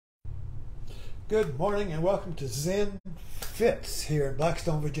Good morning and welcome to Zen Fits here in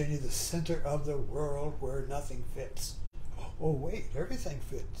Blackstone, Virginia, the center of the world where nothing fits. Oh wait, everything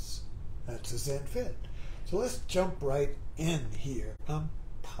fits. That's a Zen Fit. So let's jump right in here. I'm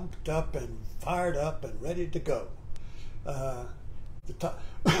pumped up and fired up and ready to go.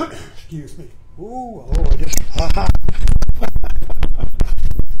 Excuse me. Ooh, I just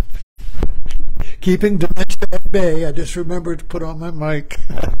keeping dementia at bay. I just remembered to put on my mic.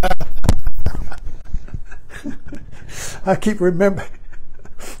 I keep remembering,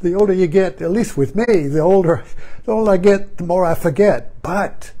 the older you get, at least with me, the older I get, the more I forget.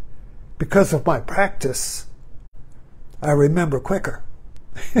 But because of my practice, I remember quicker.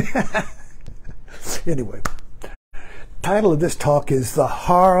 Anyway, title of this talk is The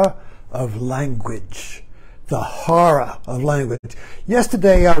Horror of Language. The horror of language.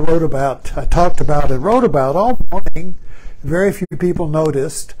 Yesterday I talked about and wrote about all morning, very few people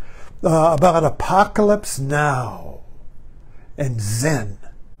noticed, about Apocalypse Now and Zen.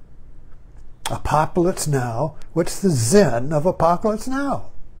 Apocalypse Now. What's the Zen of Apocalypse Now?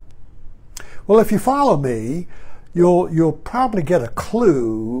 Well, if you follow me, you'll probably get a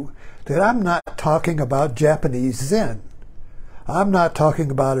clue that I'm not talking about Japanese Zen. I'm not talking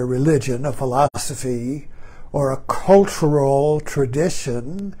about a religion, a philosophy, or a cultural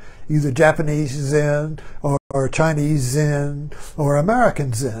tradition, either Japanese Zen or Chinese Zen or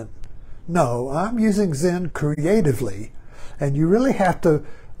American Zen. No, I'm using Zen creatively, and you really have to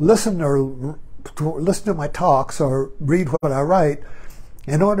listen to my talks or read what I write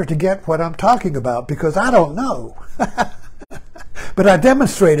in order to get what I'm talking about, because I don't know. But I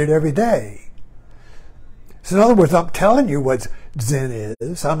demonstrate it every day. So in other words, I'm telling you what Zen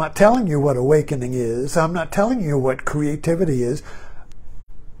is. I'm not telling you what awakening is. I'm not telling you what creativity is.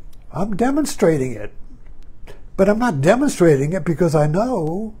 I'm demonstrating it. But I'm not demonstrating it because I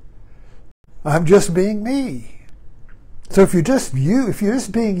know. I'm just being me. So if you're just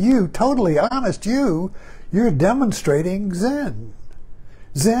being you, totally honest you're demonstrating Zen.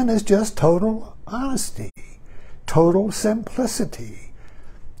 Zen is just total honesty, total simplicity.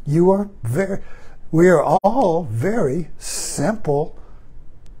 We are all very simple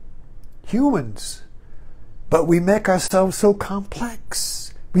humans, but we make ourselves so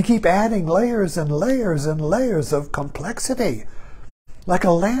complex. We keep adding layers and layers and layers of complexity, like a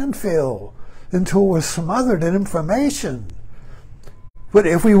landfill, until we're smothered in information. But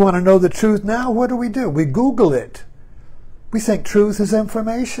if we want to know the truth now, what do? We Google it. We think truth is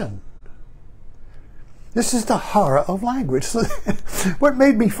information. This is the horror of language. So what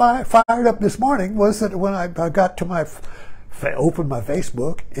made me fired up this morning was that when I got to opened my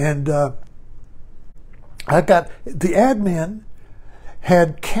Facebook, and I got the admin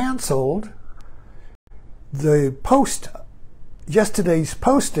had canceled the yesterday's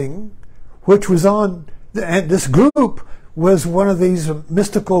posting, which was on, and this group was one of these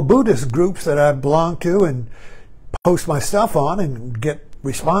mystical Buddhist groups that I belong to and post my stuff on and get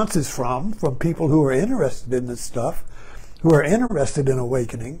responses from people who are interested in this stuff, who are interested in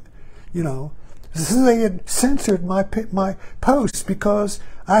awakening, So they had censored my posts because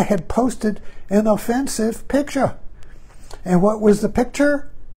I had posted an offensive picture. And what was the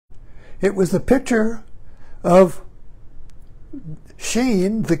picture? It was the picture of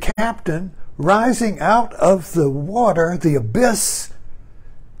Sheen, the captain, rising out of the water, the abyss,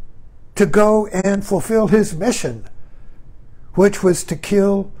 to go and fulfill his mission, which was to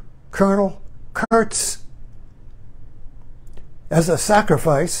kill Colonel Kurtz as a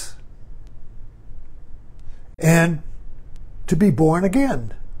sacrifice and to be born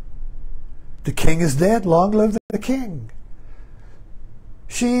again. The king is dead, long live the king.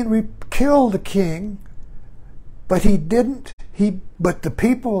 Sheen killed the king, but he didn't. But the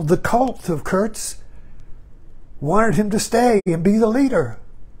people, the cult of Kurtz, wanted him to stay and be the leader.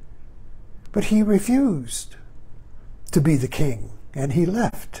 But he refused to be the king, and he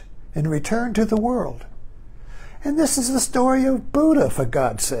left and returned to the world. And this is the story of Buddha, for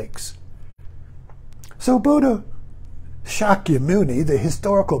God's sakes. So Buddha, Shakyamuni, the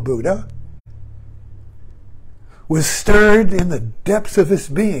historical Buddha, was stirred in the depths of his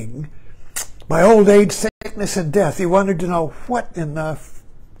being by old age, sickness, and death. He wanted to know what's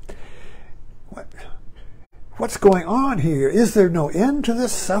going on here. Is there no end to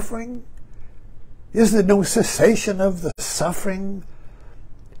this suffering? Is there no cessation of the suffering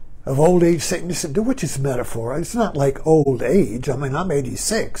of old age, sickness, and death? Which is metaphor. It's not like old age. I mean, I'm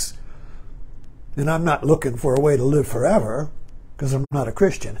 86, and I'm not looking for a way to live forever because I'm not a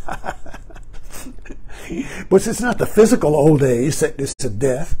Christian. But it's not the physical old age, sickness, and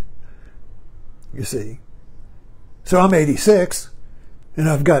death. You see. So I'm 86, and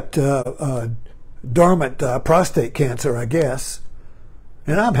I've got dormant prostate cancer, I guess.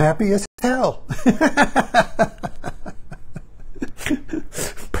 And I'm happy as hell.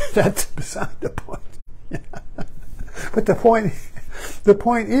 But that's beside the point. But the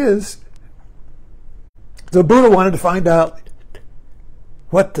point is, the Buddha wanted to find out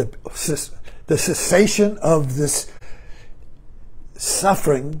what the cessation of this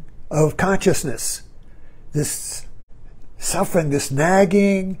suffering of consciousness, this suffering, this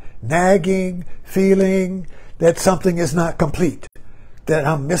nagging feeling that something is not complete, that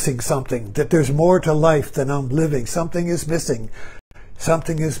I'm missing something, that there's more to life than I'm living. Something is missing.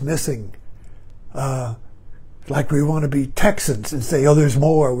 Something is missing. Like we want to be Texans and say, oh, there's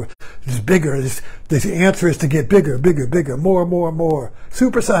more, there's bigger. The answer is to get bigger, bigger, bigger, more, more, more.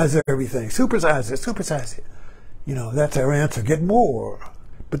 Supersize everything. Supersize it, supersize it. You know, that's our answer. Get more.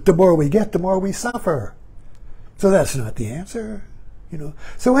 But the more we get, the more we suffer. So that's not the answer, you know.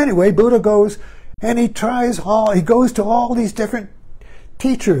 So anyway, Buddha goes and he goes to all these different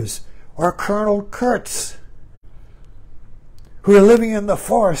teachers or Colonel Kurtz who are living in the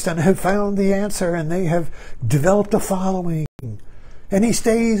forest and have found the answer, and they have developed a following. And he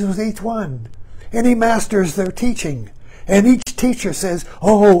stays with each one, and he masters their teaching. And each teacher says,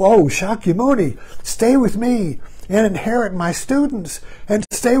 oh, Shakyamuni, stay with me and inherit my students, and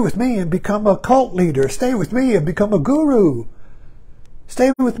stay with me and become a cult leader. Stay with me and become a guru.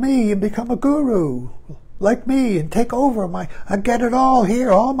 Stay with me and become a guru like me and take over I get it all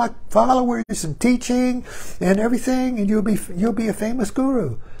here, all my followers and teaching and everything, and you'll be a famous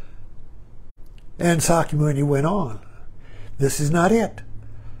guru. And Sakyamuni went on. This is not it.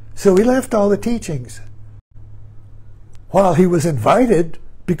 So he left all the teachings. While he was invited,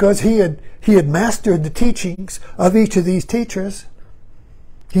 because he had mastered the teachings of each of these teachers,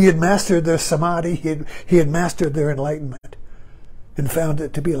 he had mastered their samadhi, he had mastered their enlightenment, and found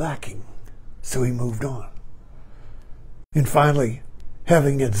it to be lacking. So he moved on. And finally,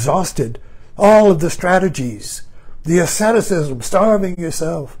 having exhausted all of the strategies, the asceticism, starving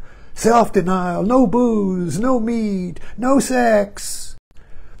yourself, self-denial, no booze, no meat, no sex,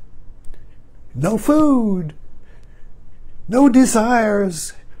 no food, no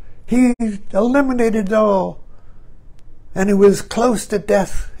desires, he eliminated it all. And he was close to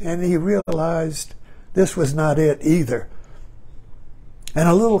death, and he realized this was not it either. And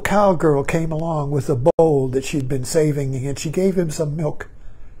a little cowgirl came along with a bowl that she'd been saving, and she gave him some milk.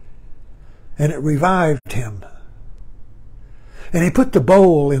 And it revived him. And he put the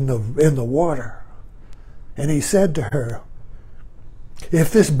bowl in the water. And he said to her,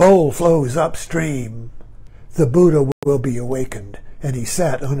 if this bowl flows upstream, the Buddha will be awakened. And he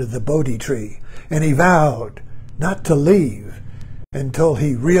sat under the Bodhi tree. And he vowed not to leave until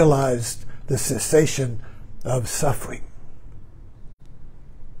he realized the cessation of suffering.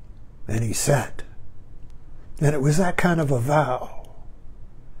 And he sat. And it was that kind of a vow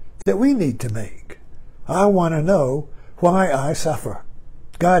that we need to make. I want to know why I suffer.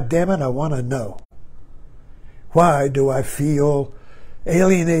 God damn it, I want to know. Why do I feel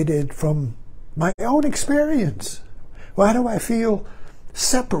alienated from my own experience? Why do I feel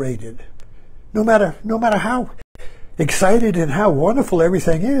separated? No matter how excited and how wonderful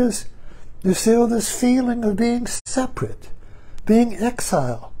everything is, there's still this feeling of being separate, being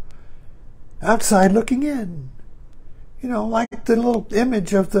exiled. Outside looking in. You know, like the little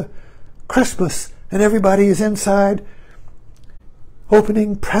image of the Christmas, and everybody is inside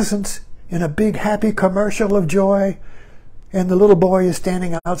opening presents in a big happy commercial of joy, and the little boy is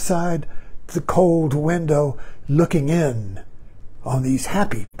standing outside the cold window looking in on these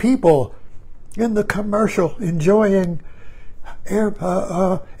happy people in the commercial enjoying air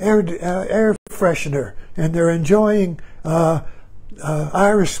freshener, and they're enjoying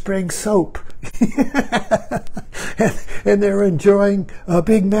Irish Spring soap. and they're enjoying a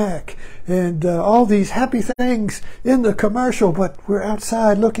Big Mac and all these happy things in the commercial, but we're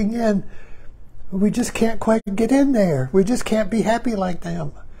outside looking in. We just can't quite get in there. We just can't be happy like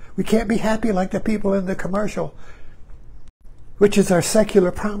them. We can't be happy like the people in the commercial, which is our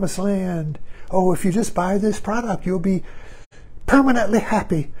secular promised land. Oh, if you just buy this product, you'll be permanently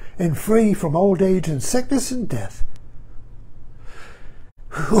happy and free from old age and sickness and death.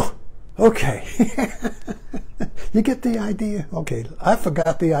 Okay. You get the idea? Okay, I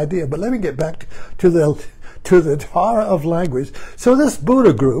forgot the idea, but let me get back to the horror of language. So this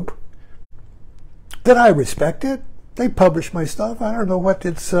Buddha group that I respected, they publish my stuff. I don't know what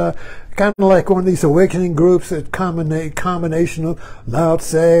it's kind of like one of these awakening groups that combination of Lao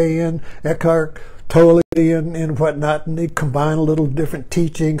Tse and Eckhart Tolle and whatnot, and they combine a little different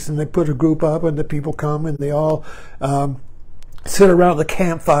teachings, and they put a group up, and the people come, and they all sit around the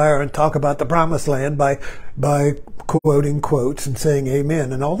campfire and talk about the promised land by quoting quotes and saying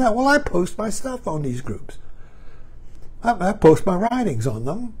amen and all that. Well, I post my stuff on these groups. I post my writings on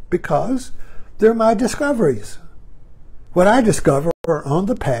them because they're my discoveries. What I discover on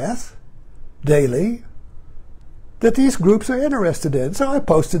the path daily that these groups are interested in. So I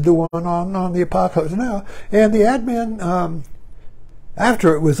posted the one on the Apocalypse Now, and the admin,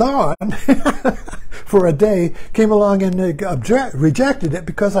 after it was on for a day, came along and rejected it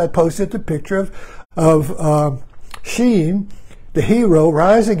because I posted the picture of Sheen, the hero,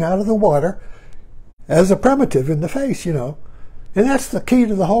 rising out of the water as a primitive in the face, you know. And that's the key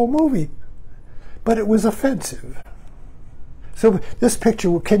to the whole movie. But it was offensive. So this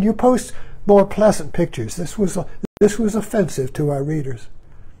picture, can you post more pleasant pictures? This was offensive to our readers.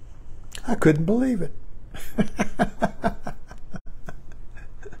 I couldn't believe it.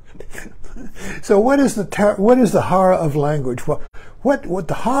 So what is the horror of language? Well, what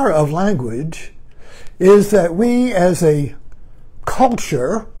the horror of language is that we as a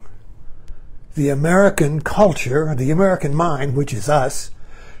culture, the American culture, the American mind, which is us,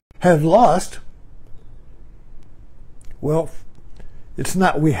 have lost. Well, it's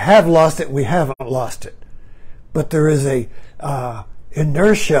not we have lost it, we haven't lost it. But there is a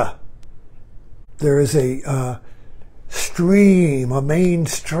inertia. There is a stream, a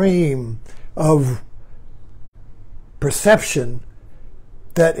mainstream of perception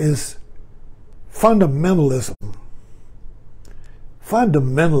that is fundamentalism.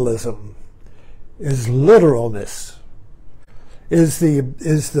 Fundamentalism is literalness, is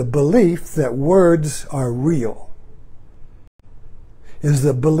the belief that words are real, is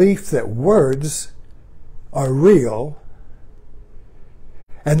the belief that words are real,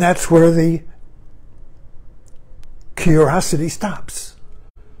 and that's where the curiosity stops.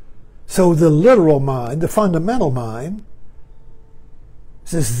 So the literal mind, the fundamental mind,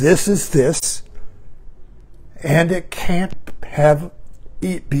 says this is this, and it can't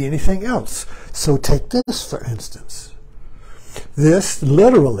be anything else. So take this, for instance. This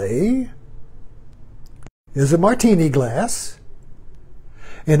literally is a martini glass,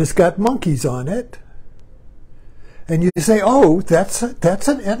 and it's got monkeys on it. And you say, oh, that's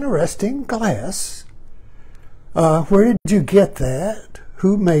an interesting glass. Where did you get that?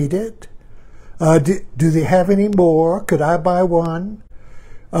 Who made it? Do they have any more? Could I buy one?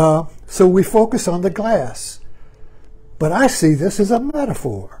 So we focus on the glass. But I see this as a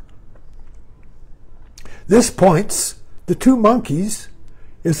metaphor. This points, the two monkeys,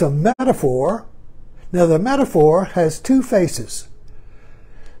 is a metaphor. Now the metaphor has two faces.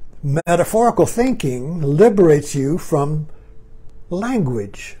 Metaphorical thinking liberates you from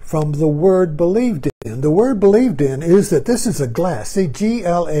language, from the word believed in. The word believed in is that this is a glass, see,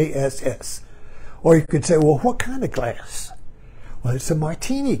 G-L-A-S-S. Or you could say, well, what kind of glass? Well, it's a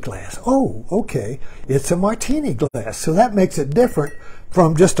martini glass. Oh, okay, it's a martini glass. So that makes it different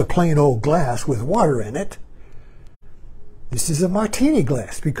from just a plain old glass with water in it. This is a martini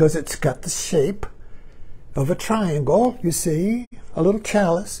glass because it's got the shape of a triangle, you see, a little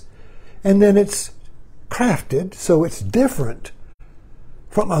chalice, and then it's crafted so it's different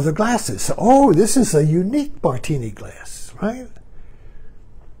from other glasses. So, oh, this is a unique martini glass, right?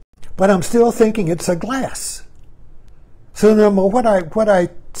 But I'm still thinking it's a glass. So no matter what I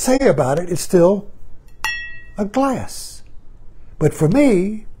say about it, it's still a glass. But for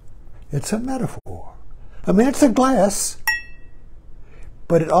me, it's a metaphor. I mean, it's a glass,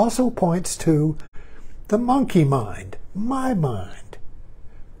 but it also points to the monkey mind, my mind.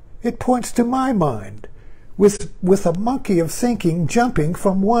 It points to my mind, with a monkey of thinking jumping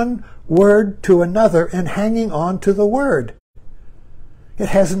from one word to another and hanging on to the word.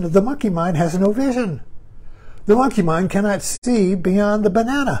 The monkey mind has no vision. The monkey mind cannot see beyond the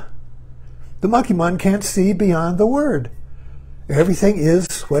banana. The monkey mind can't see beyond the word. Everything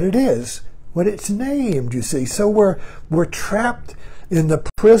is what it is, what it's named, you see. So we're trapped in the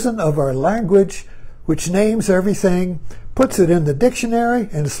prison of our language, which names everything, puts it in the dictionary,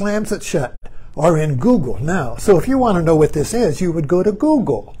 and slams it shut. Or in Google now. So if you want to know what this is, you would go to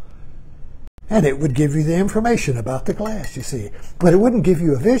Google. And it would give you the information about the glass, you see. But it wouldn't give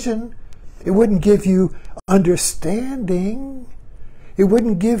you a vision. It wouldn't give you understanding. It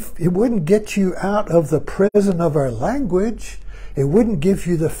wouldn't get you out of the prison of our language. It wouldn't give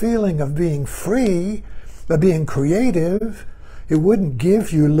you the feeling of being free, of being creative. It wouldn't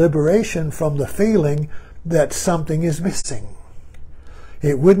give you liberation from the feeling that something is missing.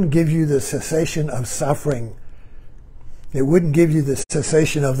 It wouldn't give you the cessation of suffering. It wouldn't give you the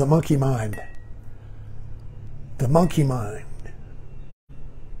cessation of the monkey mind. The monkey mind,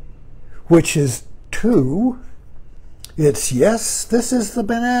 which is two It's yes, this is the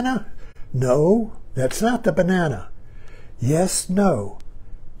banana. No, that's not the banana. Yes, no.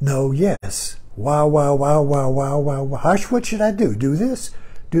 No, yes. Wow, wow, wow, wow, wow, wow, wow. Hush, what should I do? Do this?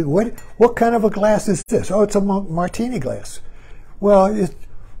 Do what? What kind of a glass is this? Oh, it's a martini glass. Well,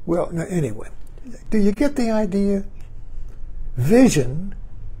 anyway. Do you get the idea? Vision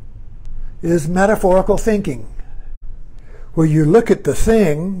is metaphorical thinking, where you look at the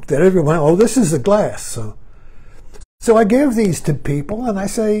thing that everyone, oh, this is a glass. So I give these to people, and I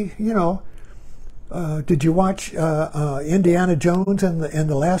say, you know, did you watch Indiana Jones and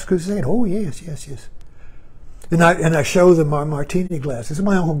the Last Crusade? Oh, yes, yes, yes. And I show them our martini glasses.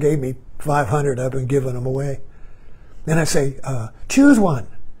 My uncle gave me 500. I've been giving them away. And I say, choose one.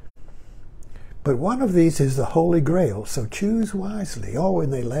 But one of these is the Holy Grail, so choose wisely. Oh,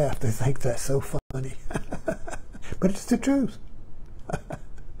 and they laugh. They think that's so funny. But it's the truth.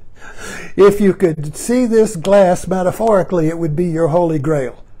 If you could see this glass metaphorically, it would be your Holy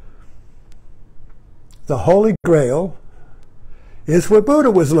Grail. The Holy Grail is what Buddha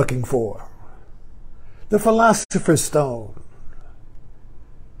was looking for. The Philosopher's Stone.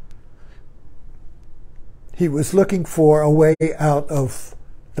 He was looking for a way out of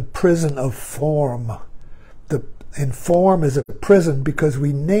the prison of form. And form is a prison because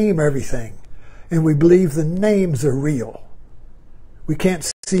we name everything, and we believe the names are real. We can't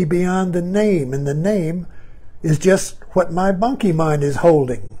see beyond the name, and the name is just what my monkey mind is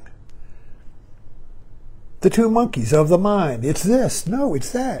holding. The two monkeys of the mind. It's this. No,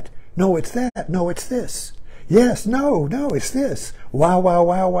 it's that. No, it's that. No, it's this. Yes, no, it's this. Wow, wow,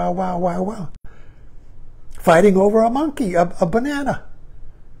 wow, wow, wow, wow, wow. Fighting over a monkey, a banana.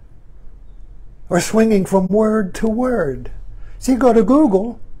 Or swinging from word to word. See, go to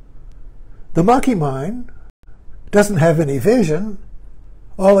Google. The monkey mind doesn't have any vision.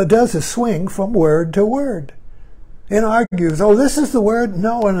 All it does is swing from word to word. And argues, oh, this is the word.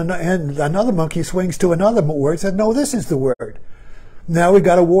 No, and another monkey swings to another word and says, no, this is the word. Now we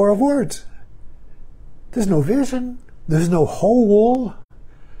got a war of words. There's no vision. There's no whole.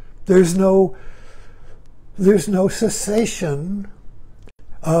 There's no cessation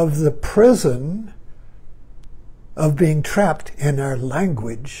of the prison of being trapped in our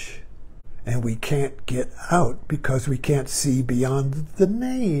language. And we can't get out because we can't see beyond the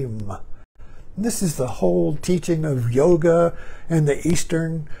name. This is the whole teaching of yoga and the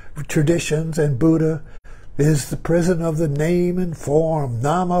Eastern traditions, and Buddha is the prison of the name and form,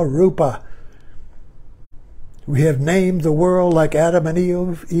 nama rupa. We have named the world like Adam and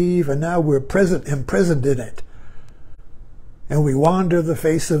Eve, and now we're imprisoned in it. And we wander the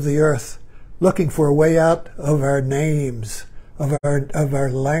face of the earth looking for a way out of our names, of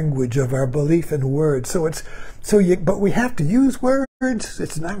our language, of our belief in words. But we have to use words.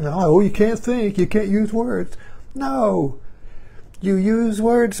 It's not, oh, you can't think, you can't use words. No. You use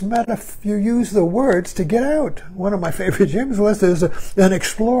words, you use the words to get out. One of my favorite hymns was there's an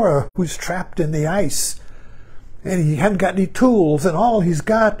explorer who's trapped in the ice. And he hasn't got any tools, and all he's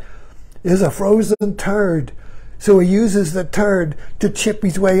got is a frozen turd. So he uses the turd to chip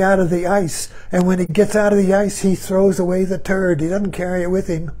his way out of the ice. And when he gets out of the ice, he throws away the turd. He doesn't carry it with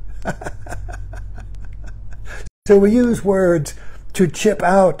him. So we use words to chip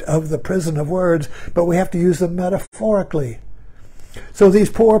out of the prison of words, but we have to use them metaphorically. So these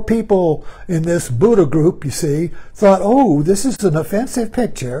poor people in this Buddha group, you see, thought, oh, this is an offensive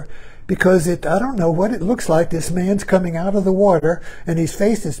picture because I don't know what it looks like. This man's coming out of the water and his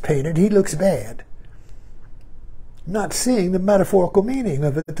face is painted. He looks bad. Not seeing the metaphorical meaning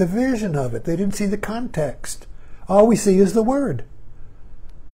of it, the vision of it. They didn't see the context. All we see is the word.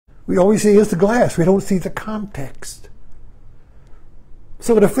 All we see is the glass. We don't see the context.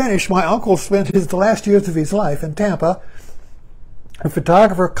 So to finish, my uncle spent the last years of his life in Tampa, a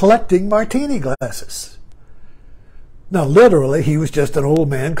photographer collecting martini glasses. Now, literally, he was just an old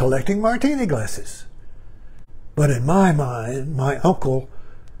man collecting martini glasses. But in my mind, my uncle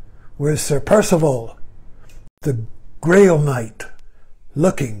was Sir Percival, the Grail Knight,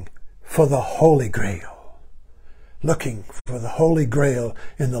 looking for the Holy Grail. Looking for the Holy Grail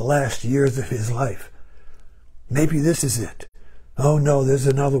in the last years of his life. Maybe this is it. Oh, no, there's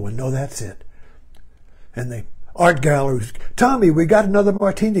another one. No, that's it. And the art galleries, Tommy, we got another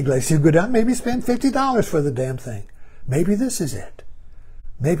martini glass. You go down, maybe spend $50 for the damn thing. Maybe this is it.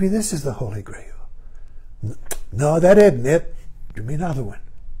 Maybe this is the Holy Grail. No, that isn't it. Give me another one.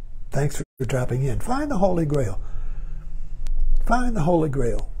 Thanks for dropping in. Find the Holy Grail. Find the Holy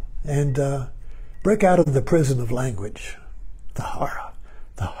Grail. And break out of the prison of language. The horror.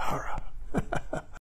 The horror.